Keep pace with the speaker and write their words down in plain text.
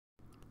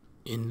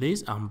In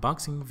this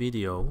unboxing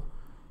video,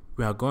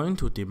 we are going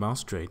to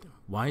demonstrate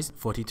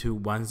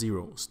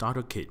WISE-4210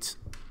 starter kit.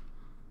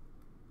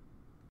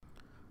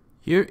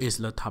 Here is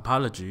the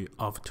topology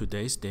of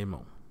today's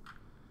demo.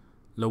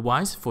 The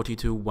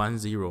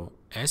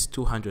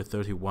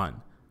WISE-4210-S231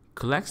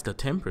 collects the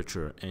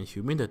temperature and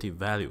humidity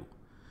value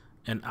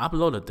and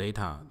uploads the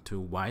data to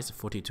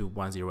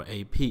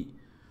WISE-4210-AP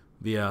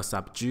via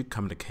sub-G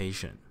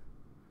communication.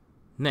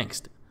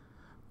 Next,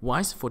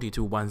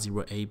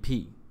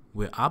 WISE-4210-AP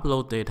will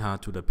upload data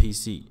to the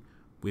PC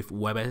with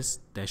WebAccess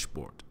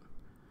dashboard.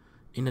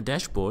 In the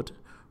dashboard,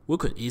 we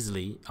could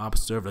easily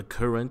observe the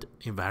current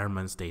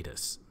environment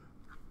status.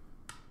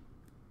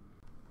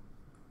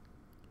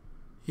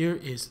 Here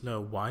is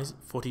the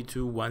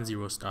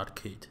WISE-4210 start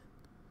kit.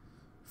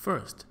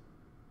 First,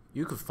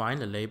 you could find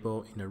the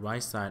label in the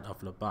right side of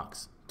the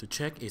box to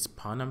check its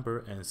part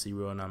number and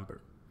serial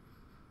number.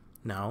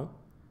 Now,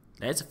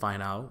 let's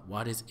find out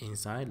what is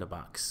inside the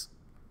box.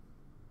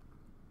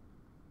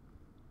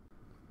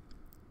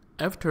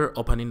 After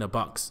opening the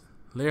box,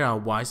 there are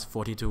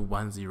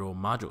WISE-4210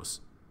 modules.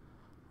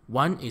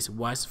 One is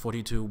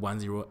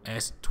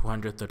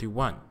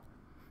WISE-4210-S231,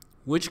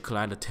 which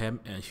collects the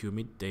temp and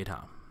humid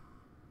data.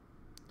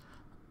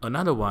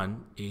 Another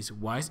one is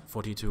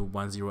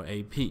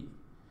WISE-4210-AP,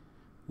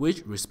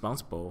 which is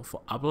responsible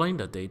for uploading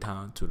the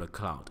data to the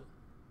cloud.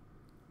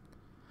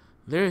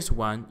 There is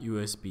one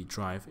USB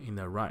drive in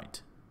the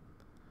right.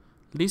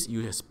 This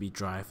USB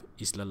drive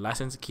is the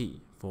license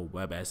key for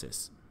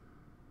WebAccess.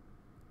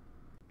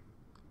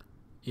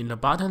 In the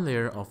bottom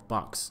layer of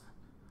box,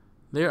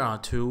 there are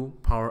two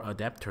power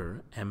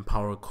adapter and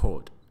power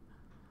cord.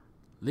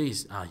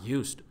 These are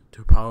used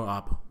to power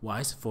up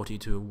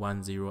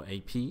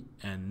WISE-4210-AP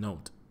and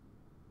Node.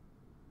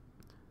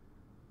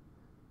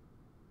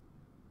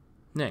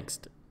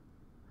 Next,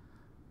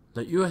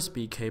 the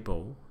USB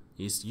cable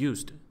is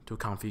used to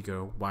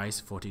configure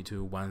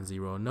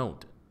WISE-4210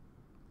 Node,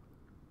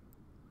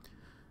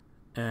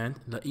 and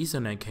the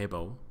Ethernet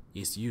cable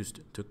is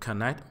used to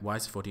connect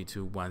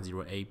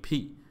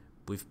WISE-4210-AP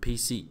with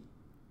PC.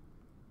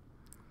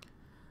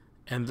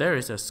 And there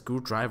is a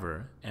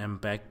screwdriver and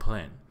back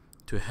plane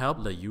to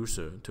help the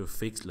user to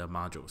fix the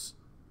modules.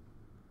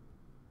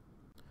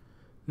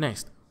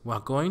 Next, we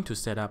are going to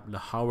set up the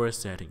hardware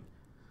setting.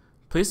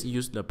 Please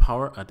use the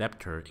power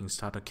adapter in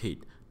starter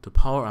kit to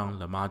power on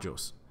the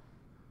modules.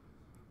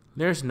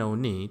 There is no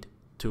need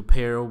to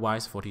pair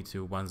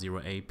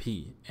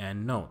WISE-4210-AP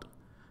and Node,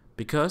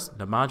 because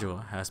the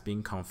module has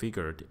been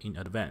configured in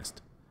advance.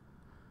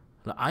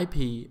 The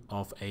IP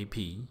of AP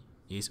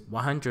is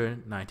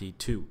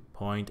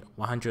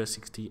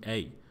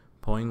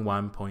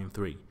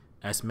 192.168.1.3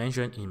 as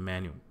mentioned in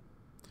menu.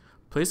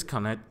 Please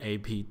connect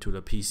AP to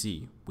the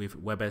PC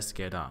with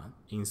WebAccess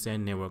in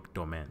same network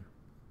domain.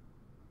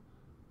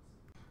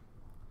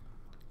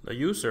 The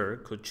user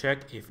could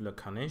check if the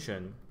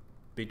connection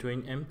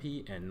between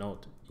MP and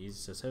Node is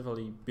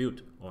successfully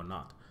built or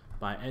not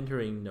by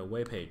entering the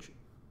web page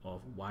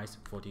of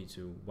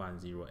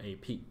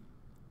WISE-4210-AP.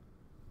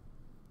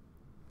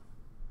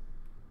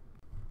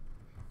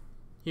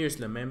 Here's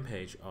the main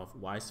page of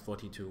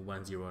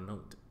WISE-4210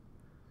 Node.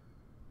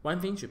 One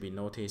thing should be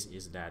noticed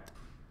is that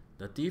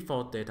the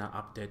default data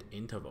update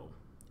interval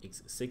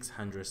is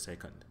 600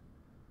 seconds.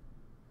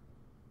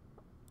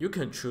 You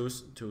can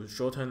choose to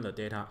shorten the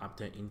data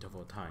update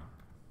interval time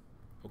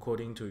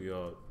according to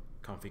your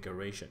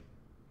configuration.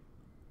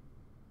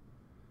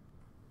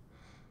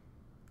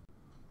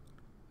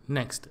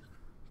 Next,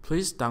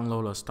 please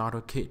download the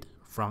starter kit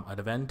from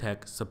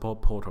Advantech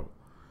support portal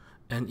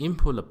and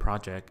input the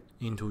project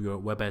into your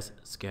WebAccess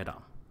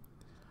SCADA.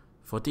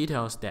 For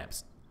detailed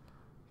steps,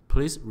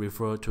 please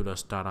refer to the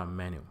startup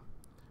menu.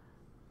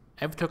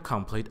 After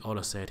complete all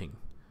the settings,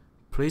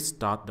 please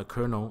start the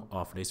kernel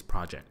of this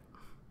project.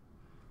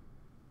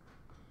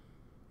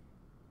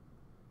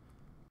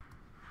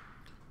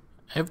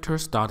 After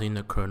starting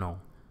the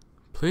kernel,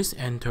 please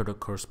enter the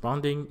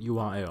corresponding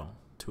URL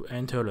to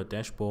enter the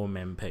dashboard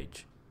main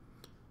page.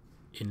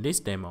 In this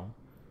demo,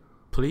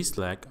 please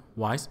select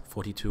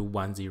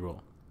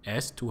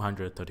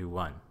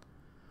WISE-4210-S231.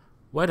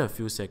 Wait a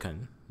few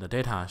seconds, the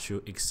data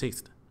should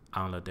exist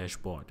on the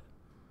dashboard.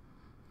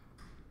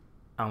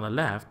 On the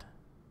left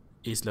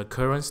is the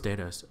current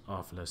status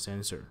of the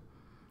sensor,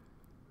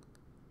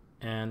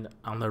 and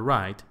on the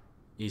right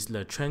is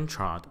the trend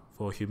chart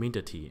for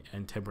humidity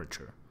and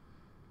temperature.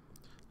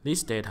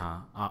 These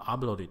data are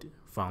uploaded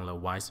from the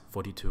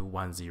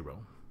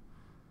WISE-4210.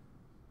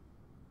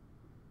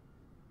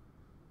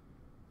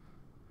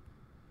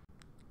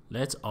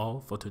 That's all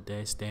for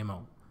today's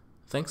demo.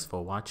 Thanks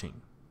for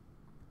watching.